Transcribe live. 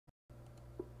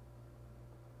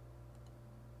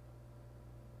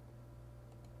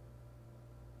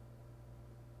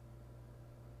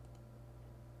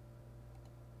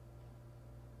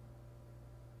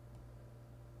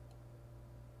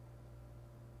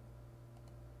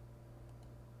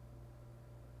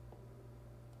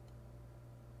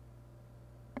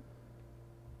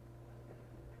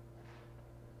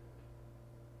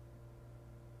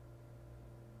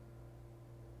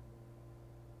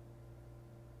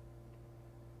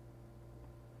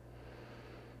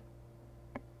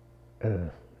Uh,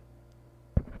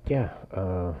 yeah,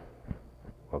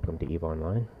 welcome to EVE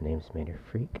Online. Name's Mater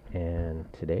Freak, and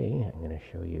today I'm going to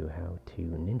show you how to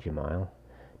ninja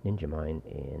mine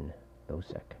in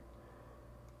LowSec.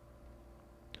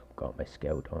 I've got my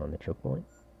scout on the chokepoint,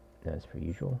 as per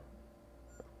usual.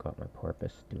 I've got my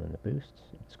porpoise doing the boosts.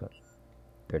 It's got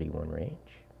 31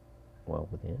 range, well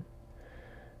within.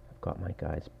 I've got my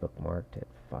guys bookmarked at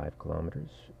 5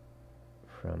 kilometers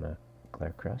from a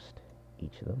glare crust,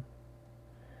 each of them.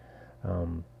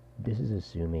 This is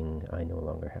assuming I no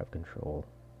longer have control,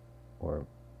 or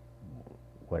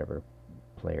whatever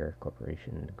player,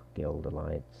 corporation, guild,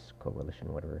 alliance,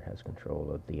 coalition, whatever has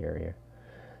control of the area.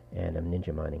 And I'm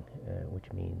ninja mining,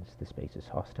 which means the space is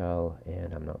hostile,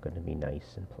 and I'm not going to be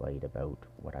nice and polite about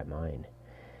what I mine.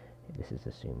 This is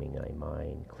assuming I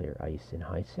mine clear ice in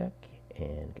high sec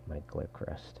and get my glare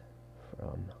crust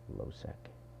from low sec.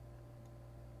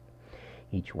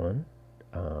 Each one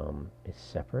is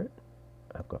separate.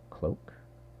 I've got cloak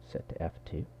set to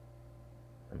F2.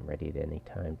 I'm ready at any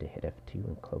time to hit F2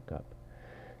 and cloak up.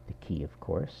 The key, of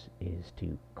course, is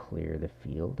to clear the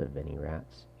field of any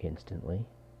rats instantly,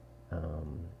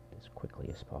 as quickly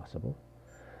as possible.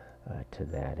 To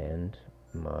that end,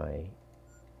 my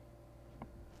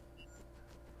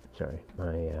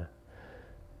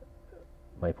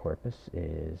porpoise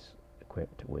is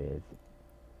equipped with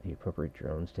the appropriate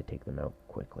drones to take them out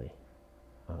quickly.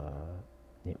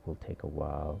 It will take a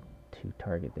while to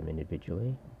target them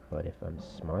individually, but if I'm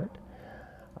smart,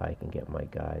 I can get my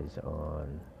guys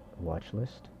on watch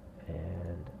list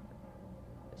and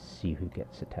see who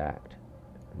gets attacked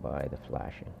by the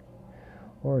flashing,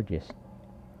 or just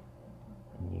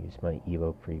use my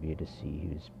Evo preview to see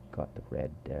who's got the red.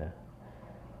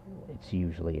 It's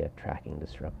usually a tracking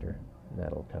disruptor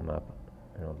that'll come up,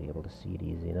 and I'll be able to see it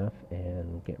easy enough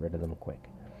and get rid of them quick.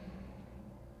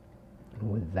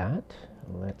 With that,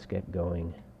 let's get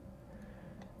going.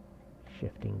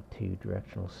 Shifting to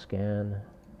directional scan.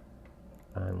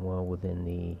 I'm well within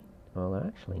the, well,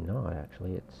 actually not,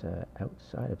 actually it's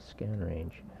outside of scan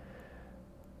range.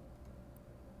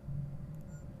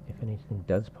 If anything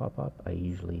does pop up, I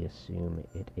usually assume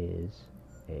it is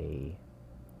a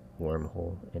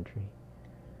wormhole entry,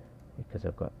 because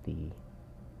I've got the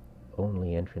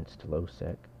only entrance to low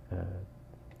sec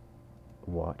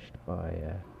watched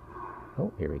by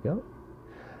oh, here we go.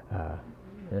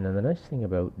 And then the nice thing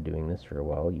about doing this for a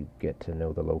while, you get to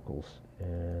know the locals.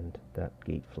 And that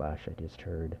gate flash I just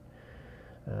heard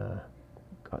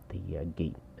got the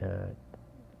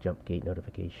jump gate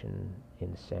notification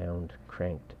in sound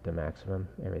cranked to maximum,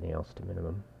 everything else to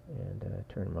minimum, and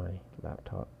turned my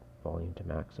laptop volume to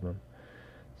maximum.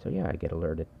 So yeah, I get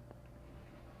alerted.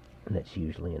 And that's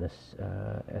usually in a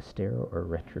Astero or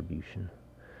Retribution.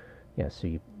 Yeah, so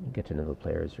you get to know the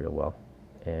players real well,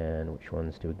 and which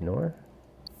ones to ignore,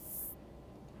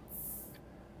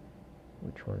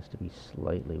 which ones to be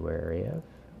slightly wary of,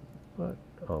 but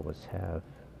always have.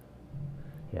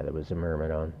 Yeah, there was a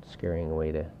myrmidon scaring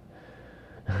away the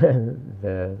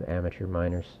the amateur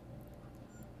miners.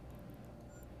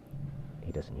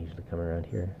 He doesn't usually come around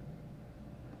here.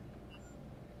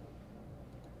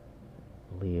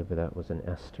 I believe that was an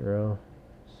Astero,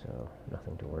 so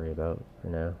nothing to worry about for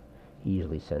now. He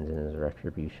usually sends in his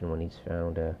retribution when he's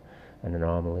found an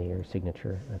anomaly or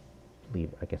signature.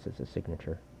 I guess it's a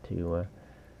signature to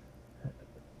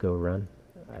go run.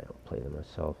 I don't play them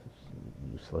myself. It's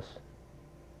useless.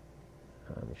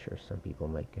 I'm sure some people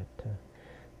might get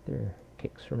their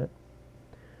kicks from it.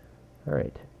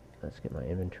 Alright, let's get my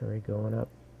inventory going up.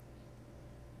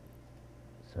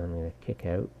 So I'm going to kick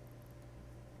out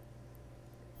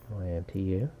my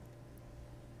MTU.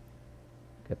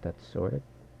 Get that sorted.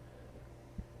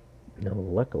 Now,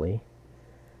 luckily,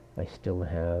 I still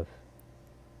have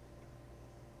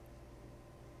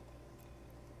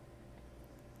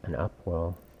an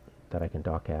upwell that I can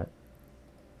dock at.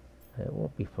 It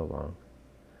won't be for long.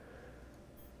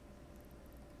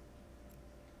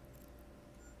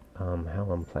 How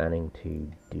I'm planning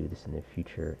to do this in the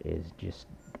future is just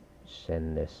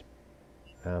send this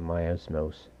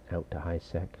miasmos out to high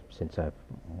sec. Since I'm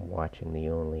watching the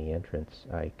only entrance,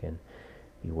 I can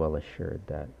be well assured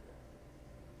that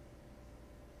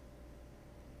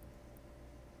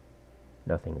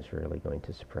nothing's really going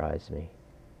to surprise me.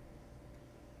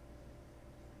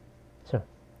 So,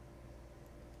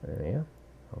 there we go.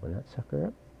 Open that sucker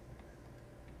up,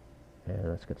 and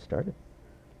let's get started.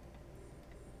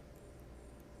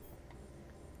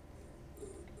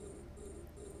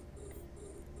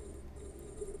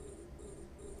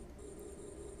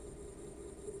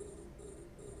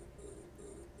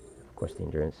 Of course, the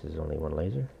endurance is only one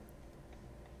laser.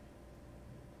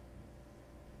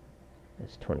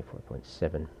 That's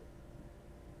 24.7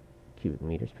 cubic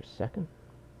meters per second.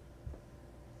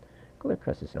 Glare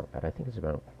crust is not bad. I think it's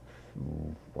about,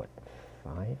 what,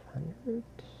 500?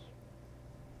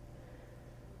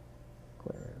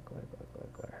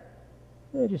 Glare.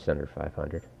 Yeah, just under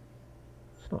 500.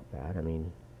 It's not bad. I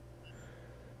mean,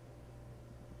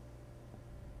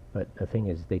 but the thing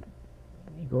is,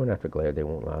 going after glare, they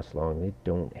won't last long. They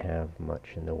don't have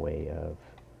much in the way of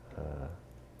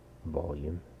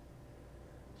volume.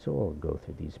 So we'll go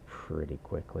through these pretty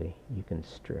quickly. You can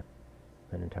strip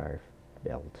an entire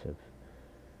belt of,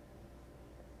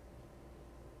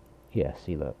 yeah,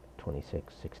 see, look,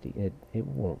 26, 60. It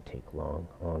won't take long,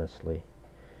 honestly.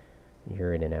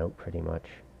 You're in and out pretty much.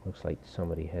 Looks like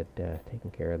somebody had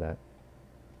taken care of that.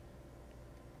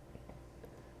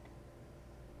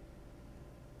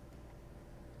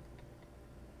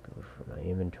 Go for my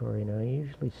inventory now. I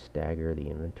usually stagger the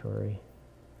inventory.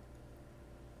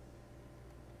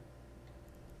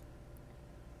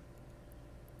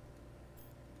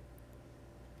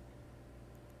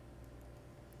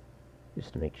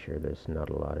 Just to make sure there's not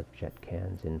a lot of jet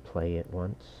cans in play at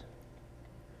once.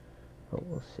 But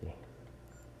we'll see.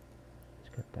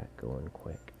 Let's get that going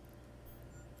quick.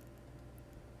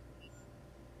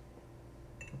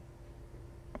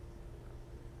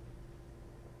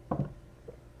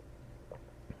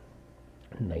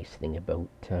 Nice thing about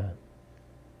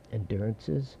endurance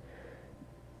is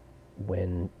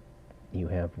when you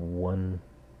have one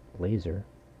laser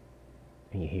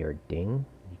and you hear a ding,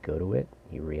 you go to it,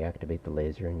 you reactivate the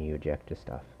laser, and you eject the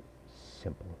stuff.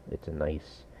 Simple. It's a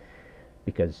nice,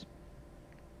 because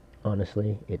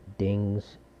honestly, it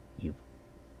dings. You've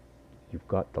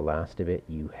got the last of it.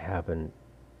 You haven't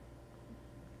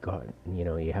got,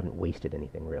 you haven't wasted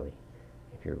anything really.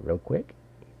 If you're real quick,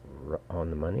 on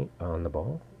the money, on the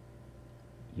ball,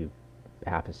 you've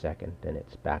half a second, and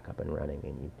it's back up and running,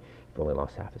 and you've only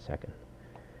lost half a second.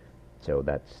 So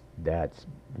that's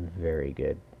very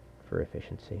good for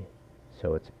efficiency.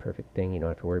 So it's a perfect thing. You don't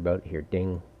have to worry about it. Here,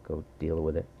 ding, go deal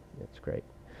with it. It's great.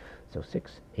 So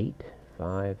 6, 8,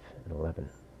 5, and 11.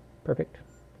 Perfect.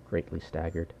 Greatly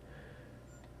staggered.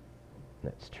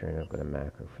 Let's turn up a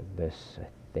macro for this. I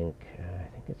think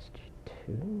it's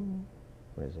G2.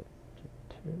 What is it?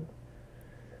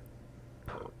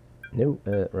 G2. No,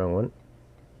 wrong one.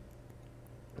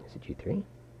 Is it G3?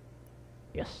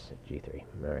 Yes, G3.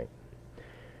 All right.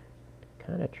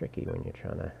 Kind of tricky when you're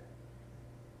trying to.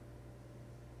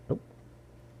 Oh.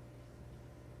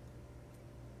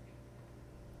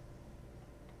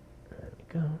 There we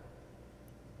go.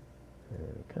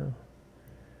 There we go.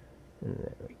 And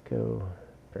there we go.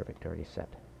 Perfect, already set.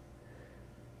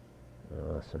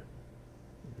 Awesome.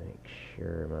 Make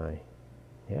sure my,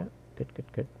 yeah,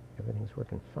 good. Everything's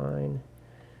working fine.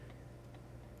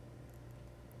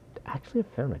 Actually, I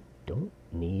found I don't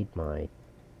need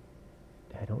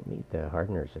the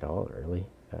hardeners at all, really.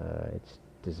 It's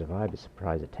to survive a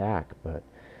surprise attack, but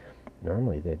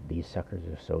normally these suckers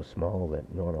are so small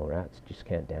that normal rats just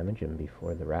can't damage them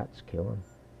before the rats kill them.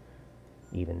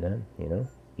 Even then,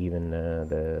 even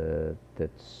the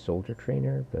soldier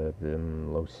trainer, the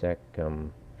low sec,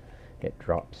 it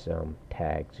drops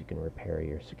tags. You can repair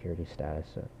your security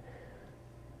status. I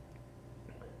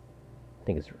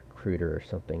think it's recruiter or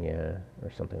something, yeah,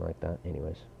 or something like that.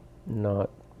 Anyways, not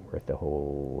worth a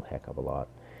whole heck of a lot.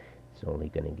 It's only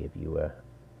going to give you a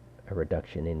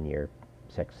reduction in your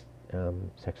sex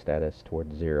status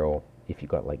towards 0 if you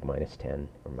got like -10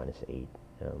 or -8.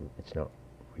 It's not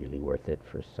really worth it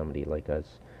for somebody like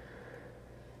us.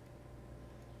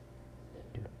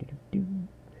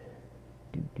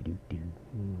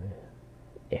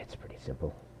 Yeah, it's pretty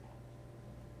simple.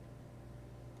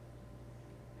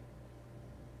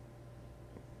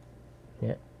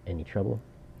 Yeah, any trouble,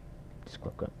 just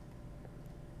click up.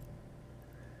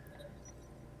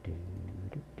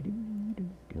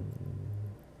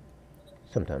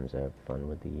 Sometimes I have fun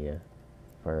with the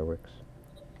fireworks.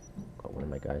 Got one of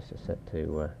my guys to set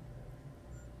to,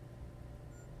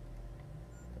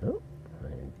 oh, I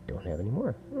don't have any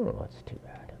more. Oh, that's too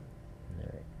bad.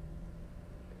 Alright.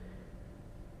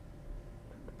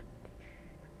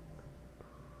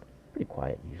 Pretty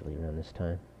quiet usually around this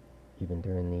time, even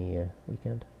during the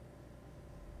weekend.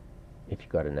 If you've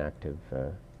got an active,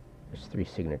 there's 3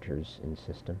 signatures in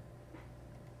system.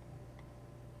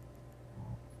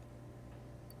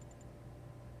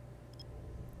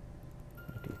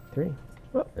 3.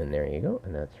 Well, and there you go,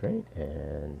 and that's right.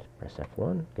 And press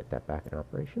F1, get that back in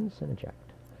operations, and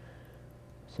eject.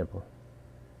 Simple.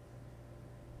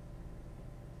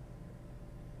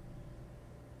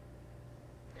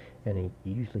 And you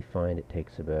usually find it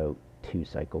takes about 2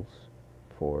 cycles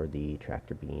for the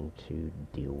tractor beam to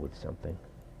deal with something,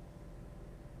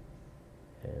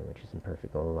 and which is in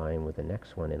perfect line with the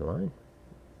next one in line.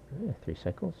 Yeah, 3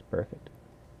 cycles, perfect.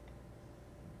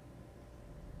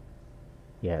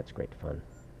 Yeah, it's great fun.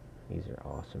 These are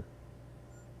awesome.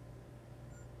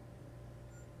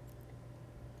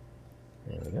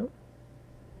 There we go.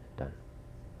 Done.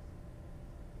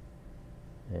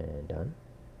 And done.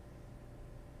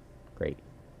 Great.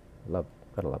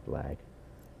 Gotta love lag.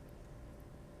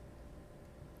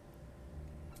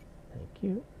 Thank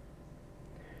you.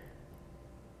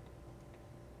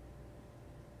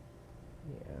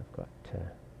 Yeah, I've got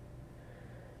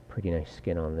pretty nice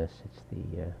skin on this. It's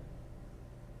the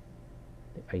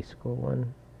icicle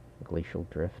one, glacial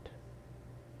drift.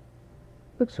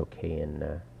 Looks okay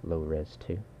in low res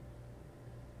too.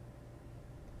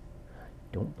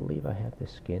 Don't believe I have the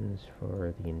skins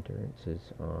for the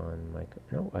endurances on my...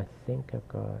 No, I think I've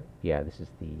got... Yeah, this is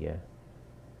the...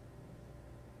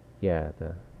 yeah,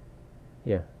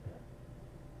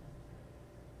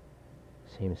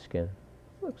 same skin.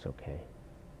 Looks okay.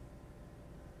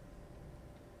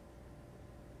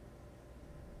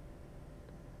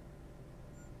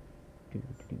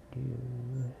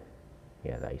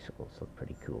 Yeah, the icicles look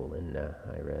pretty cool in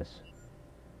high res.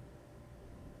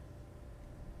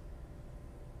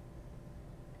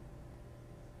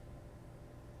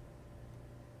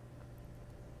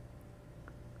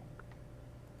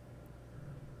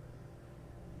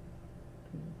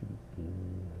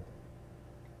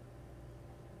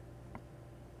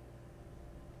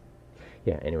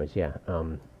 Yeah, anyways, yeah,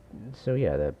 so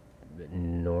yeah, the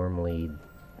normally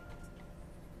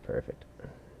perfect.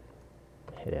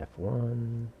 Hit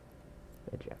F1,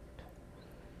 eject.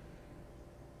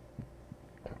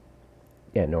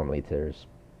 Yeah, normally there's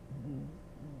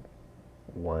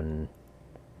one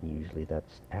usually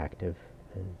that's active,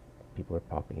 and people are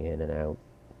popping in and out,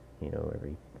 you know,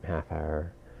 every half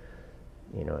hour,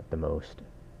 you know, at the most.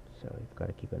 So you've got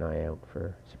to keep an eye out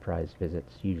for surprise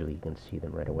visits. Usually you can see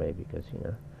them right away because, you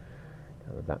know,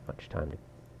 don't have that much time to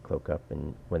cloak up,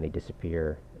 and when they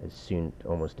disappear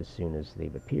almost as soon as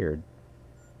they've appeared,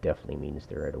 definitely means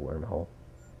they're at a wormhole.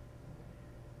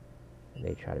 And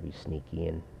they try to be sneaky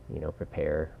and, you know,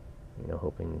 prepare, you know,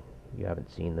 hoping you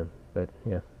haven't seen them. But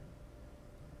yeah,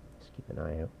 just keep an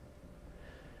eye out.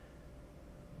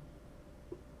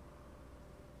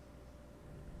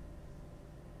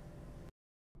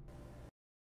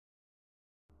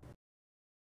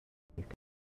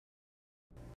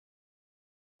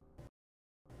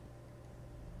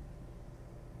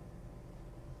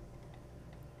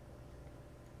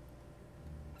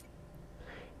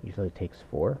 Usually it takes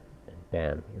 4, and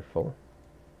bam, you're full.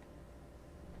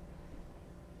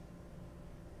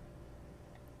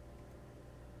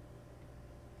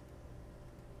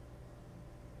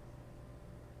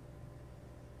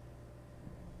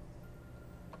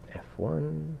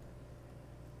 F1,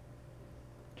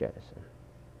 jettison.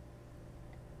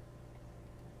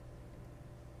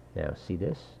 Now see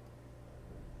this?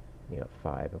 You got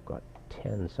 5, I've got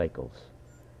 10 cycles.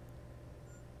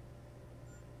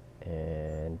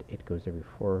 And it goes every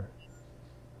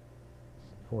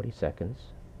 40 seconds.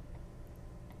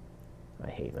 I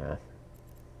hate math.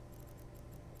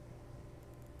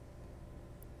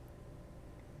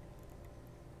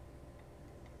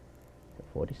 So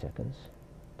 40 seconds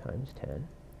times 10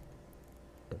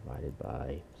 divided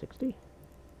by 60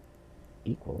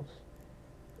 equals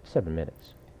 7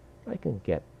 minutes. I can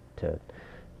get to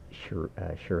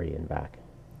Shuri and back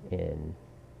in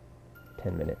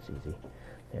 10 minutes easy.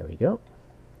 There we go.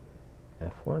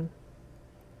 F1,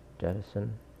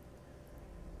 jettison.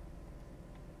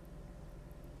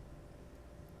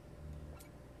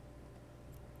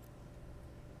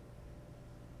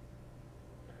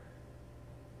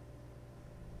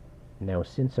 Now,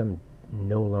 since I'm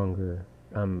no longer,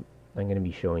 I'm going to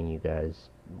be showing you guys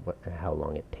how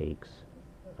long it takes,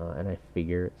 and I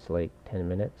figure it's like 10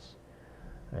 minutes,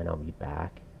 and I'll be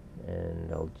back,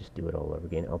 and I'll just do it all over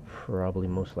again. I'll probably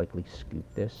most likely scoop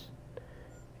this,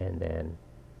 and then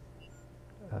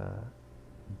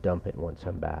dump it once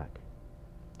I'm back,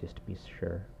 just to be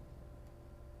sure.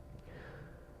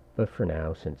 But for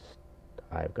now, since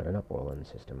I've got an upwell in the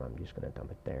system, I'm just going to dump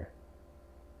it there.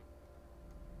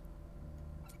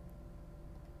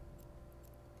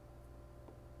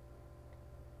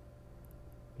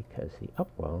 Because the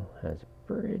upwell has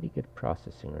pretty good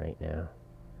processing right now,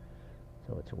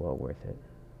 so it's well worth it.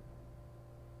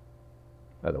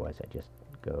 Otherwise I just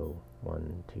go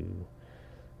 1, 2,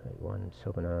 1,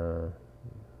 Sobana,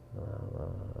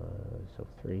 so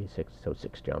 3, 6, so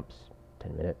 6 jumps,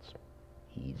 10 minutes,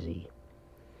 easy.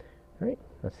 Alright,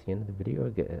 that's the end of the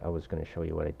video. I was going to show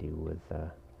you what I do with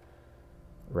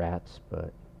rats,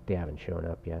 but they haven't shown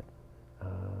up yet.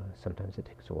 Sometimes it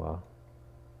takes a while.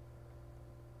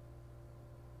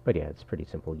 But yeah, it's pretty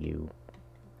simple. You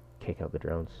kick out the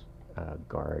drones,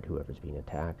 guard whoever's being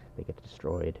attacked. They get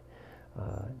destroyed.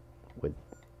 With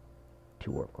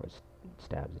 2 warp core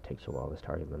stabs, it takes a while to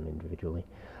target them individually.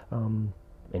 And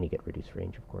you get reduced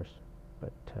range, of course.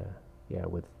 But yeah,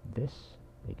 with this,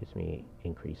 it gives me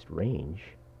increased range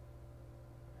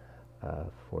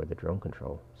for the drone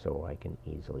control, so I can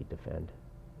easily defend,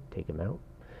 take them out.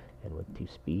 And with 2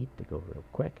 speed, they go real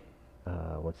quick.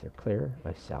 Once they're clear,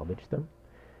 I salvage them.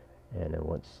 And then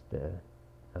once the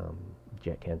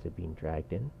jet cans are being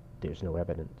dragged in, there's no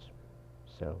evidence.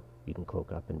 So you can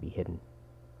cloak up and be hidden,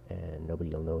 and nobody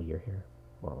will know you're here.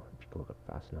 Well, if you cloak up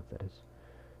fast enough, that is.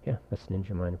 Yeah, that's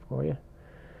Ninja Mine for you.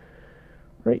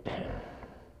 Right.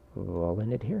 I'll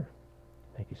end it here.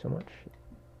 Thank you so much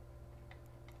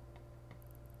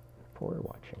for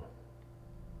watching.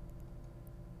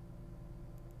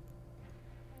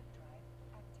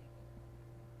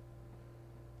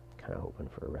 Kind of hoping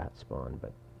for a rat spawn,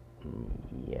 but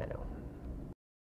yeah, no.